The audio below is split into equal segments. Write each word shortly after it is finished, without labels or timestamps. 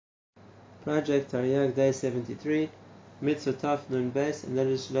Project Taryag Day 73, Mitzvah Taf Nun Beis, and that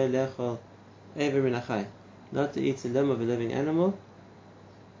is Shloi Lechol Ever Min Achai, not to eat the limb of a living animal,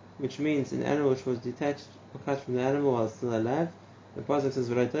 which means an animal which was detached or cut from the animal while it's still alive. The Pasuk says,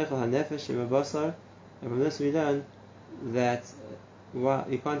 V'lo teichel hanefesh im habasar, and from this we learn that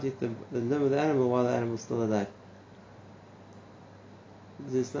you can't eat the limb of the animal while the animal is still alive.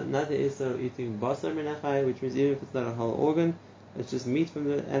 There's not the issue of eating basar min achai, which means even if it's not a whole organ, it's just meat from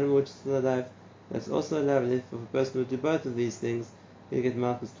the animal which is still alive. That's also allowed, and if a person would do both of these things, he'll get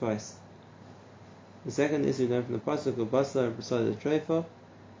malchus twice. The second issue we learn from the pasuk of basar beside the treifa,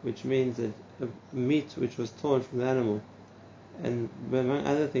 which means that meat which was torn from the animal. And among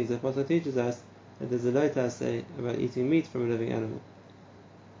other things, the pasuk teaches us that there's a lot to say about eating meat from a living animal.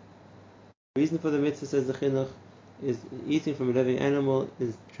 The reason for the mitzvah, says the chinuch, is eating from a living animal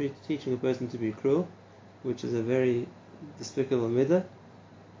is teaching a person to be cruel, which is a very despicable midah.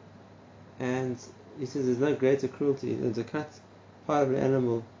 And he says there's no greater cruelty than to cut part of an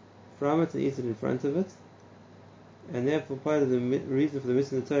animal from it and eat it in front of it. And therefore part of the reason for the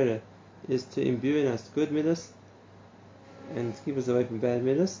mitzvah in the Torah is to imbue in us good midas and to keep us away from bad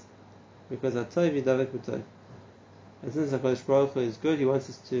midas, because atov yidavek b'tov. And since HaKadosh Baruch Hu is good, He wants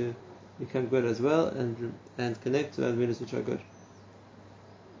us to become good as well and connect to other midas which are good.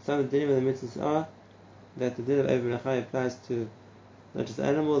 Some of the dinim of the mitzvahs are that the din of Ever Min Achai applies to not just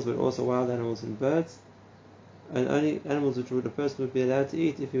animals but also wild animals and birds, and only animals which a person would be allowed to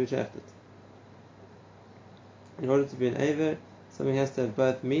eat if he were shafted. In order to be an Ever, something has to have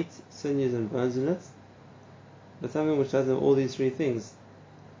both meat, sinews and bones in it. But something which doesn't have all these three things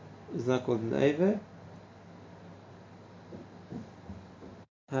is not called an Ever.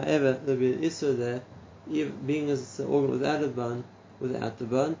 However, there will be an issue there, being as an organ without a bone, without the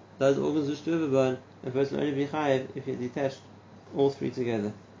bone. Those organs which do have a bone, a person will only be chayiv if he detached all three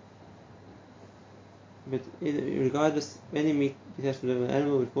together. But regardless, any meat detached from an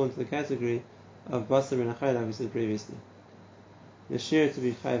animal would fall into the category of basar min achai, like we said previously. The shear to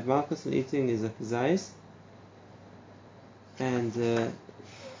be chayiv malchus and eating is a kazayis, and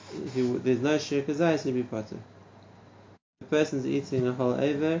if there's no shear kazayis, he'll be patur. If a person's eating a whole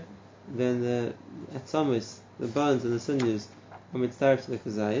aver, then the atzamus, the bones and the sinews, are mitzaref to the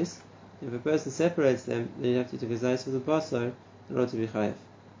kazayis. If a person separates them, then you have to eat a kazayis with the basar in order to be chayiv.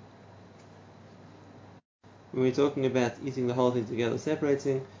 When we're talking about eating the whole thing together,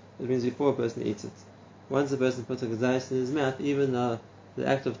 separating, it means before a person eats it. Once a person puts a kazayis in his mouth, even though the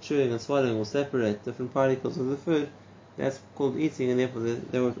act of chewing and swallowing will separate different particles of the food, that's called eating, and therefore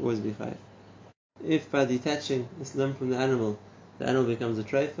they will always be chayiv. If by detaching this limb from the animal becomes a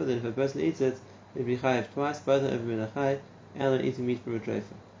treifa, then if a person eats it, he'll be chayiv twice, both on Ever Min Achai and on eating meat from a treifa.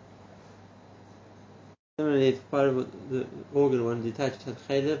 Similarly, if part of the organ one detached had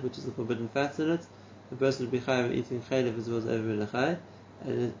chaylev, which is the forbidden fats in it, the person would be chayiv eating chaylev as well as Ever Min Achai,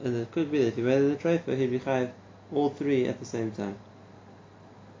 and it could be that if he made it in a treifa, he'd be chayiv all three at the same time.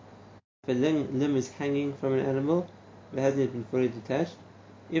 If a limb is hanging from an animal, but hasn't yet been fully detached,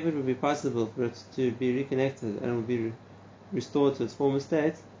 if it would be possible for it to be reconnected and will be restored to its former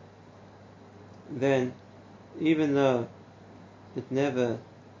state, then even though it never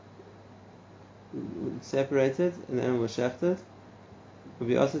separated and the animal was shafted, it would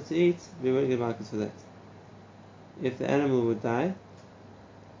be also to eat, we won't get malchus for that. If the animal would die,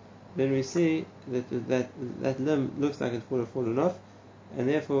 then we see that limb looks like it would have fallen off, and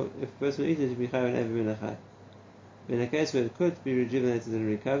therefore if a person would eat it, it would be chayav and Ever Min Achai. In a case where it could be rejuvenated and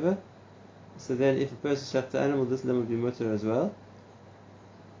recover, so then if a person shafted the animal, this limb would be mutter as well,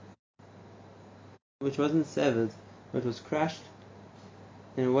 which wasn't severed, but was crushed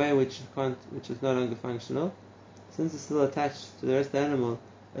in a way which is no longer functional. Since it's still attached to the rest of the animal,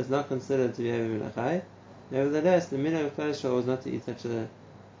 it's not considered to be Ever Min Achai. Nevertheless, the minhag of Klal Yisrael was not to eat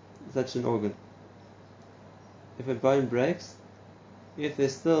such an organ. If a bone breaks, if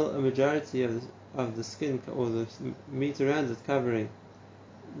there's still a majority of the skin or the meat around it covering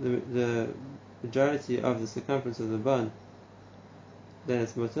the majority of the circumference of the bone, then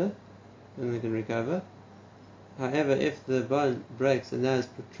it's mutter, then they can recover. However, if the bone breaks and now is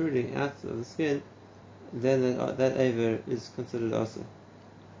protruding out of the skin, then that aver is considered also.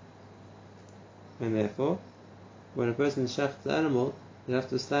 And therefore, when a person shachts the animal, you have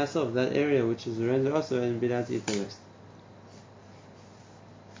to slice off that area which is rendered also and be allowed to eat the rest.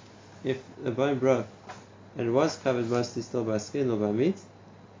 If a bone broke and was covered mostly still by skin or by meat,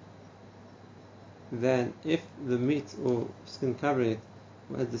 then if the meat or skin covering it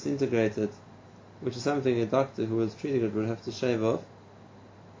had disintegrated, which is something a doctor who was treating it would have to shave off,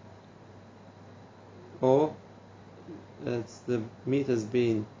 or the meat has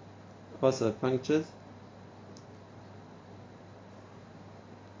been also punctured,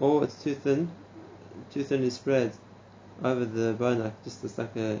 or it's too thinly spread over the bone, just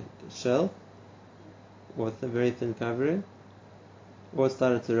like a shell, or a very thin covering, or it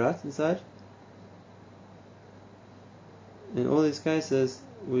started to rot inside. In all these cases,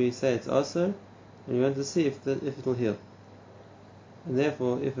 we say it's also, and we want to see if it will heal. And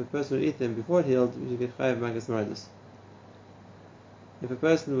therefore, if a person would eat them before it healed, we should get chayav magas maridus. If a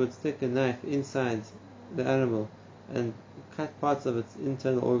person would stick a knife inside the animal and cut parts of its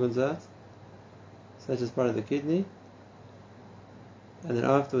internal organs out, such as part of the kidney, and then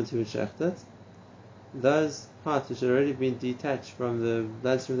afterwards he would shecht it, those parts which had already been detached from the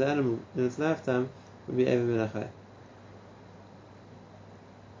bloodstream of the animal in its lifetime would be ever minachai.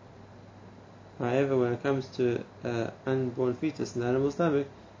 However, when it comes to unborn fetus in the animal's stomach,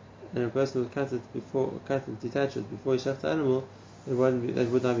 and a person would detach it before he shecht the animal, it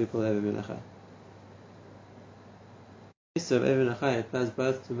would not be called ever minachai. The issue of ever minachai applies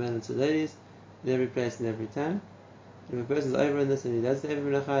both to men and to ladies, in every place and every time. If a person is over in this and he does the ever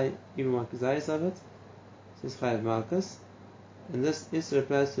minachai, even one kazayis of it, so it's chayav malchus, and this issue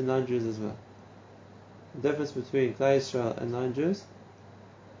applies to non-Jews as well. The difference between Klal Yisrael and non-Jews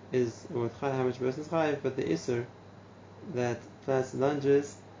is with how much a person is chayav, but the issur that applies to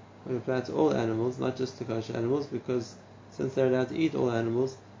non-Jews would apply to all animals, not just to kosher animals, because since they're allowed to eat all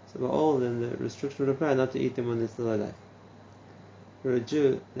animals, so by all then the restriction would apply not to eat them when they're still alive. For a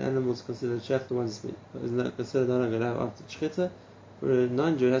Jew, the animal is considered shechta once is not considered no longer alive after shechita. For a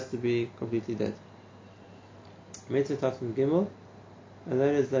non-Jew, it has to be completely dead. Mitzvah Tafshin Gimel, and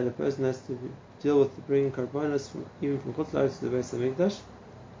that is that a person has to deal with bringing karbanos even from Chutz La'aretz to the Beis Hamikdash.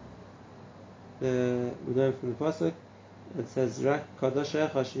 We learn from the pasuk. It says, "Rak kadosh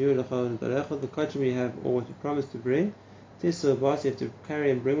hashiyu lecha v'nedarecha." The kachim you have, or what you promise to bring, tisu bas, you have to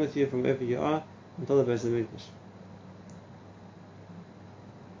carry and bring with you from wherever you are until the Beis Hamikdash.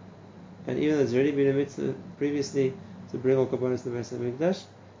 And even though there's already been a mitzvah previously to bring all karbanos to the Beis Hamikdash,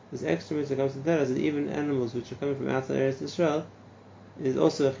 this extra mitzvah comes to that as that even animals which are coming from outside Eretz Yisrael, it is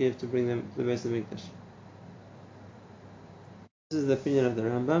also a chiyuv to bring them to the Beis Hamikdash. This is the opinion of the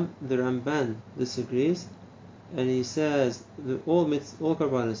Rambam. The Ramban disagrees, and he says that all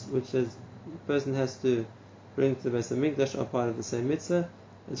karbanos which says the person has to bring to the Beis Hamikdash are part of the same mitzvah.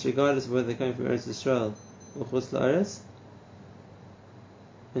 It's regardless of whether they're coming from Eretz Yisrael or Chutz La'aretz.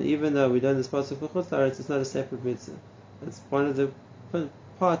 And even though we learn this pasuk for Chutz La'aretz, it's not a separate mitzvah. It's one of the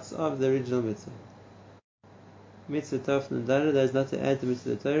parts of the original mitzvah. Mitzvah Taf Nudara, that is not to add to mitzvah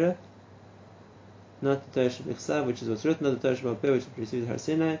the Torah, not the Torah Shebechsav, which is what's written, not the Torah Shebal Peh, which preceded Har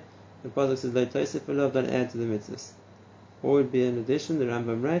Sinai. The pasuk says, "Lo Tosef Elav," don't add to the mitzvahs. Or would be in addition. The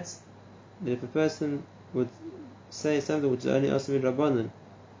Rambam writes that if a person would say something which is only Asur Rabbanan,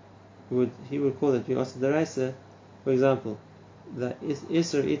 he would call it being Asur D'Oraisa. For example, the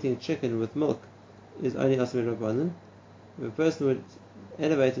issur eating chicken with milk is only Asur Rabbanan. If a person would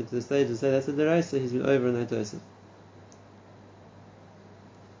elevate it to the stage and say that's a D'Oraisa, he's been over in Tosef.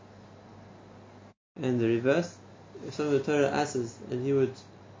 And the reverse, if some of the Torah asks and he would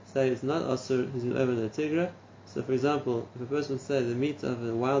say it's not Asur, he's been over in the Tigra. So for example, if a person would say the meat of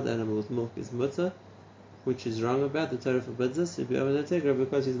a wild animal with milk is mutter, which is wrong about, the Torah forbids this, he'd be over in the Tigra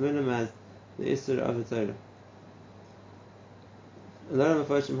because he's minimized the issur of the Torah. A lot of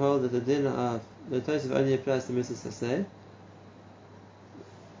Mepharshim hold that the din of the Tosef only applies to Mitzvah Saseh,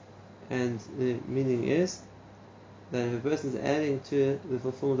 and the meaning is that if a person is adding to the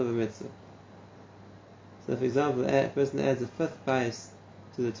fulfillment of a mitzvah, so for example, a person adds a fifth bais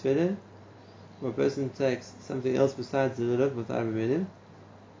to the tefillin, or a person takes something else besides the lulav with arba minim,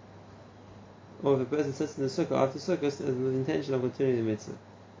 or if a person sits in the sukkah after sukkah with the intention of continuing the mitzvah,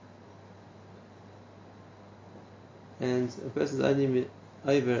 and a person is only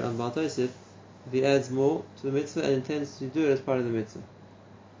over on Baal Tosef if he adds more to the mitzvah and intends to do it as part of the mitzvah.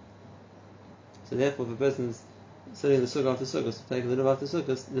 So therefore, if a person is sitting in the sukkah after sukkah, so taking the lulav after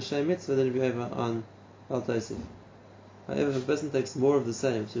sukkah, the same mitzvah, then it will be over on Baal Tosef. However, if a person takes more of the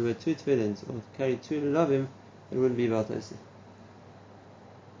same, so you wear two tefillins or carry two lulavim, it wouldn't be Baal Tosef.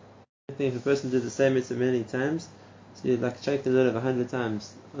 I think if a person did the same mitzvah many times, so you'd like shake the lulav 100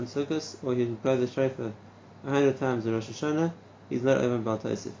 times on Sukkot, or he'd blow the shofar 100 times on Rosh Hashanah, he's not over Baal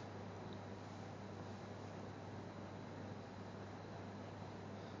Tosef.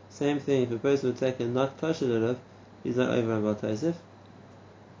 Same thing, if a person would take a not kosher lulav, he's not over on Baal Tosef.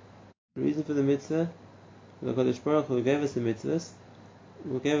 The reason for the mitzvah, the Kodesh Baruch Hu gave us the mitzvahs,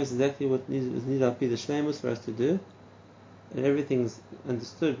 who gave us exactly what was needed to be the shleimus for us to do, and everything's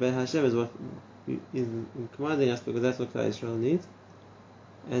understood by Hashem as what He's commanding us because that's what Klal Yisrael needs.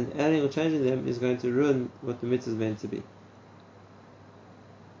 and adding or changing them is going to ruin what the mitzvah is meant to be.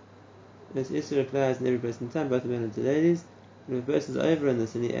 This issue applies in every place and time, both the men and the ladies. And if a person is over in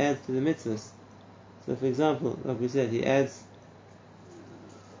this and he adds to the mitzvahs, so for example, like we said, he adds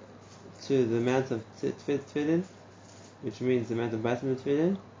to the amount of tefillin, which means the amount of batim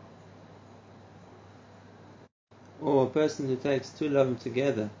tefillin, or a person who takes two lavim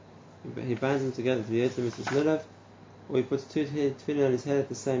together, he binds them together to be yotze mitzvah lulav, or he puts two tefillin on his head at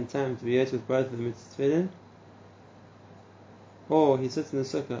the same time to be yotze with both of the mitzvah tefillin, or he sits in the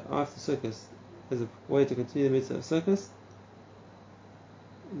sukkah after sukkah as a way to continue the mitzvah of sukkah,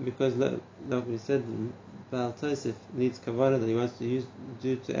 because like we said, Baal Tosef needs kavanah that he wants to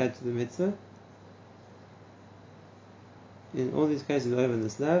do to add to the mitzvah. In all these cases, over in the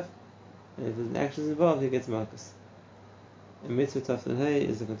slav, and if there's an action involved, he gets malchus. And mitzvah taftan hay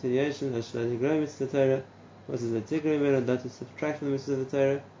is a continuation of shlani grow mitzvah Torah, versus the tigre mera, not to subtract from the mitzvah of the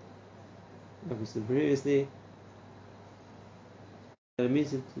Torah, like we said previously. It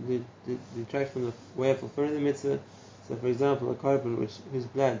means to detract from the way of fulfilling the mitzvah. So, for example, a korban whose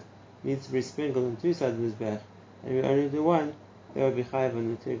blood needs to be sprinkled on two sides of his back, and we only do one, that would be chayav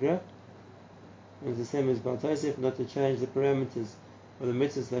on the tigra. And it's the same as Baal Tosef, not to change the parameters of the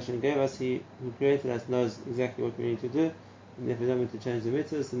mitzvahs that Hashem gave us. He who created us knows exactly what we need to do, and therefore we don't need to change the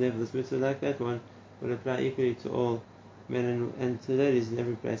mitzvahs, and therefore this mitzvah like that one would apply equally to all men and to ladies in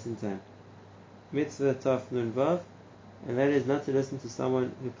every place and time. Mitzvah taf nun vav, and that is not to listen to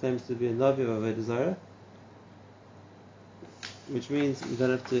someone who claims to be a navi of Avodah Zarah, which means you don't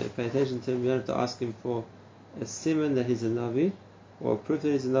have to pay attention to him, you don't have to ask him for a siman that he's a navi, or a proof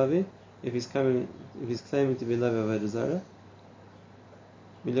that he's a navi, if he's claiming to be a navi of Avodah Zarah.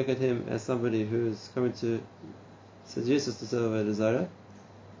 We look at him as somebody who is coming to seduce us to serve Avodah Zarah,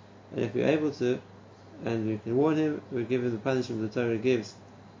 and if we're able to, and we can warn him, we give him the punishment the Torah gives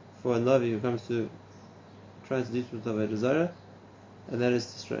for a navi who comes to try to seduce us to Avodah Zarah, and that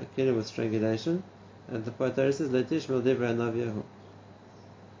is to kill him with strangulation. And the Torah says, "Lo tishmel divrei hanavi."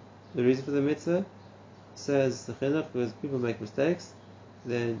 The reason for the mitzvah says the chinuch, because people make mistakes,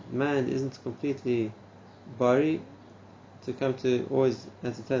 their mind isn't completely bari to come to always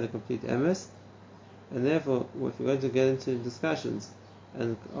entertain the complete emes, and therefore, if we're going to get into discussions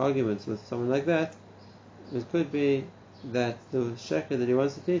and arguments with someone like that, it could be that the sheker that he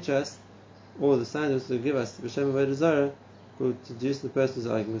wants to teach us, or the sign he wants to give us, b'shem avodah zarah, could seduce the person who's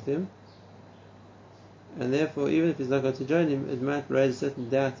arguing with him, and therefore, even if he's not going to join him, it might raise a certain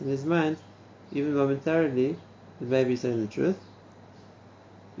doubt in his mind, even momentarily, that maybe he's saying the truth,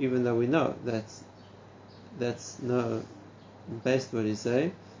 even though we know that's no based on what he's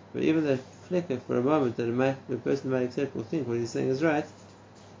saying, but even that flicker for a moment that the person might accept or think what he's saying is right,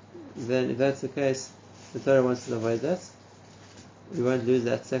 then if that's the case, the Torah wants to avoid that. We won't lose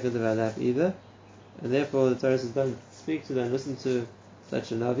that second of our life either, and therefore the Torah says don't listen to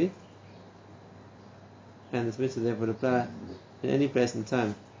such a navi, and this mitzvah therefore would apply in any place and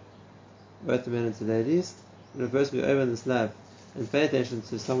time, both the men and the ladies. When a person will over in the slab and pay attention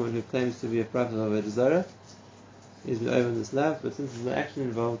to someone who claims to be a prophet of Avodah Zarah, he's been over in the slab, but since there's no action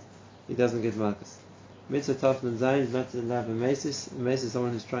involved, he doesn't get malchus. Mitzvah taf nun zayin is not to allow a masis. A masis is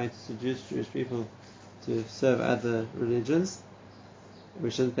someone who's trying to seduce Jewish people to serve other religions. We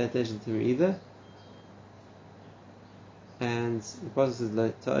shouldn't pay attention to him either. And the Apostle says,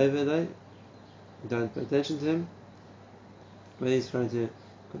 "Lo ta'over, don't pay attention to him." But he's trying to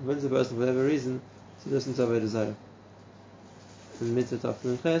convince the person, for whatever reason, to listen to Avodah Zarah. And the mitzvah taf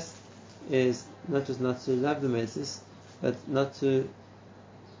nun ches is not just not to love the masis, but not to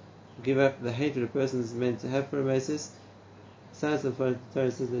give up the hatred a person is meant to have for a masis. Sounds like the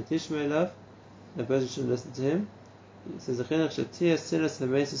Torah says that Tishmei love, a person shouldn't listen to him. It says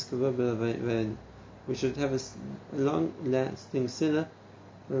we should have a long-lasting sinner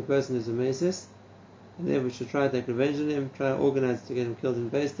for a person who's a masis, and then we should try to take revenge on him, try to organize to get him killed in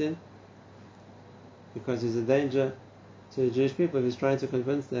Beis Din, because he's a danger to the Jewish people if he's trying to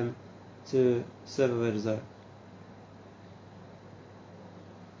convince them to serve Avodah Zarah.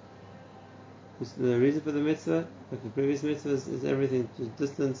 The reason for the mitzvah, like the previous mitzvahs, is everything to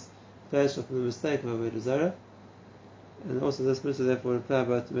distance flesh from the mistake of Avodah Zarah, and also this mitzvah therefore would apply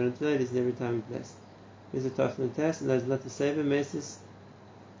both to men and to ladies in every time and place. Mitzvah taf nun tes, and that is not to save a masis.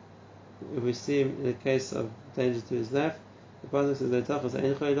 If we see him in a case of danger to his life, the Pasuk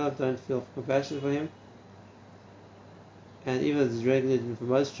says, don't feel compassion for him. And even as it's regulated for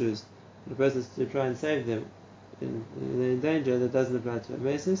most Jews, the person is to try and save them in danger, that doesn't apply to a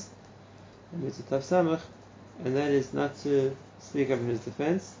masis. And mitzvah taf samach, and that is not to speak up in his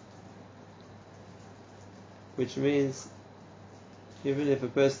defense, which means even if a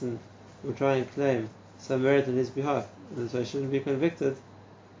person will try and claim some merit on his behalf, and so he shouldn't be convicted,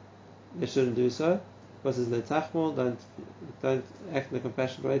 they shouldn't do so. Because there's no tachmul, don't act in a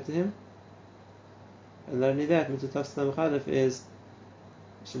compassionate way to him. And not only that, mitzvah tafsir mechalef is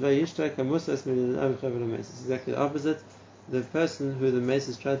it's exactly the opposite. The person who the mace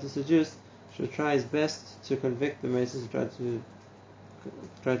is trying to seduce should try his best to convict the mace who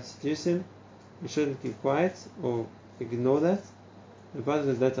try to seduce him. He shouldn't keep quiet or ignore that. The part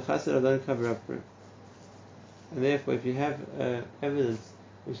is not to chassid or don't cover up for him. And therefore, if you have evidence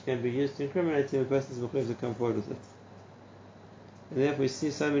which can be used to incriminate him, a person is mechuyev to come forward with it. And therefore, we see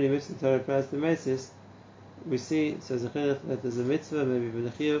so many mitzvahs Torah applies to maces. We see, says the Chinuch, that there's a mitzvah, maybe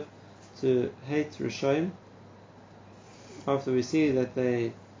b'nechiyuv, to hate Rishoim, after we see that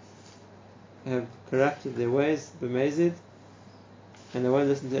they have corrupted their ways, b'mezid, and they won't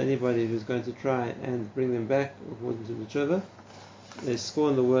listen to anybody who's going to try and bring them back according to the tshuva. They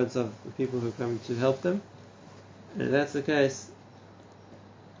scorn the words of the people who come to help them. And if that's the case,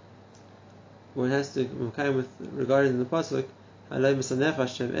 one has to come with regarding the pasuk,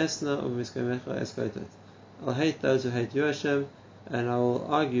 I'll hate those who hate you, Hashem, and I will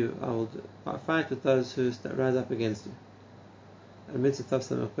argue, I will fight with those who rise up against you. And mitzvah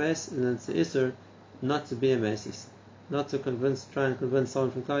tafsir mechbeis, and then it's the isur not to be a mesis, not to try and convince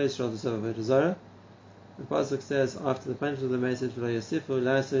someone from Klal Yisrael to serve Avodah Zarah. The pasuk says after the punishment of the mesis,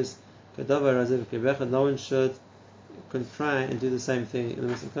 no one should try and do the same thing in the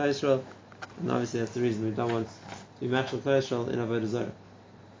midst of Klal Yisrael, and obviously that's the reason we don't want to be machshel Klal Yisrael in Avodah Zarah.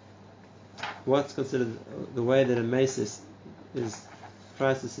 What's considered the way that a mesis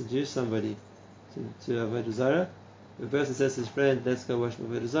tries to seduce somebody to Avodah Zarah? The person says to his friend, let's go worship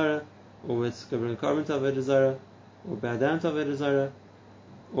Avodah Zarah, or let's go bring a carbon to Avodah Zarah, or bow down to Avodah Zarah,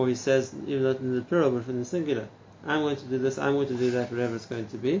 or he says, even not in the plural but in the singular, I'm going to do this, I'm going to do that, whatever it's going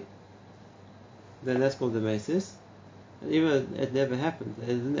to be, then that's called the mesis. And even if it never happened, it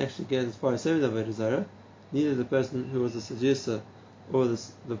didn't actually get as far as saying Avodah Zarah, neither the person who was the seducer or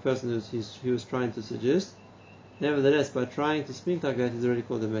the person who was trying to seduce. Nevertheless, by trying to speak like that, he's already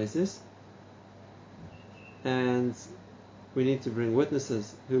called a mesis. And we need to bring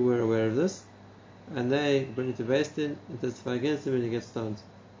witnesses who were aware of this, and they bring it to Beis Din and testify against him, and he gets stoned.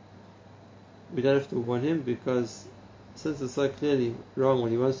 We don't have to warn him, because since it's so clearly wrong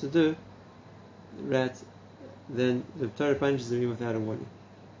what he wants to do, right, then the Torah punishes him without a warning.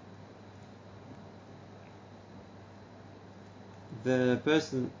 The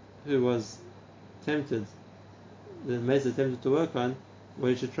person who was tempted, the Mesa tempted to work on, what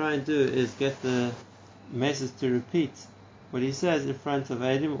he should try and do is get the Mesas to repeat what he says in front of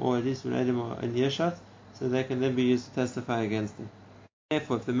Adam, or at least when Adam are in earshot, so they can then be used to testify against him.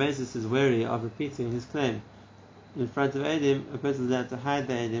 Therefore, if the Mesas is wary of repeating his claim in front of Adam, a person is allowed to hide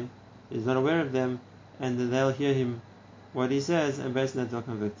the Adam, is not aware of them, and then they'll hear him what he says, and based on that they'll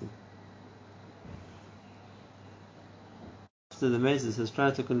convict him. After the Mesas has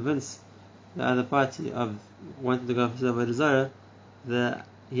tried to convince the other party of wanting to go for Avodah Zarah,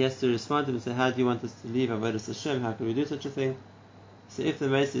 he has to respond to him and say, how do you want us to leave Avodah Hashem? How can we do such a thing? So if the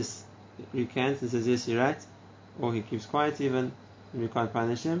Mesis recants and says, yes, you're right, or he keeps quiet even, then we can't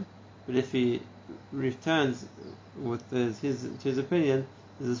punish him. But if he returns with his opinion,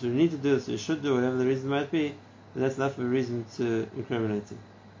 this is what we need to do, so you should do whatever the reason might be, then that's enough of a reason to incriminate him.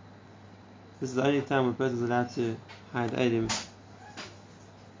 This is the only time when a person is allowed to hide Eidim.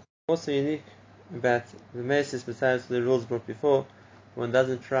 Also unique about the Mesis, besides the rules brought before, one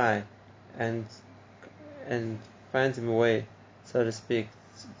doesn't try and find him a way, so to speak,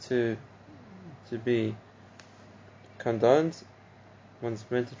 to be condoned. One's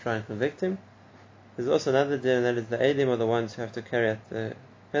meant to try and convict him. There's also another din, and that is the Eidim are the ones who have to carry out the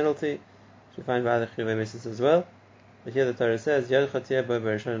penalty, which we find by the Chiyuvei Mesis as well. But here the Torah says, the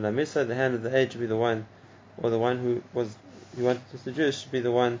hand of the aid should be the one, or the one who wanted to seduce should be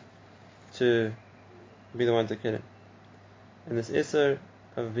the one to kill him. And this Isser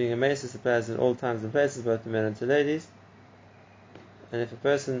of being a mesis applies in all times and places, both to men and to ladies. And if a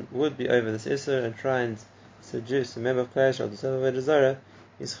person would be over this Isser and try and seduce a member of Klal Yisrael to serve Avodah Zarah,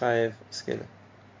 he's chayev skila.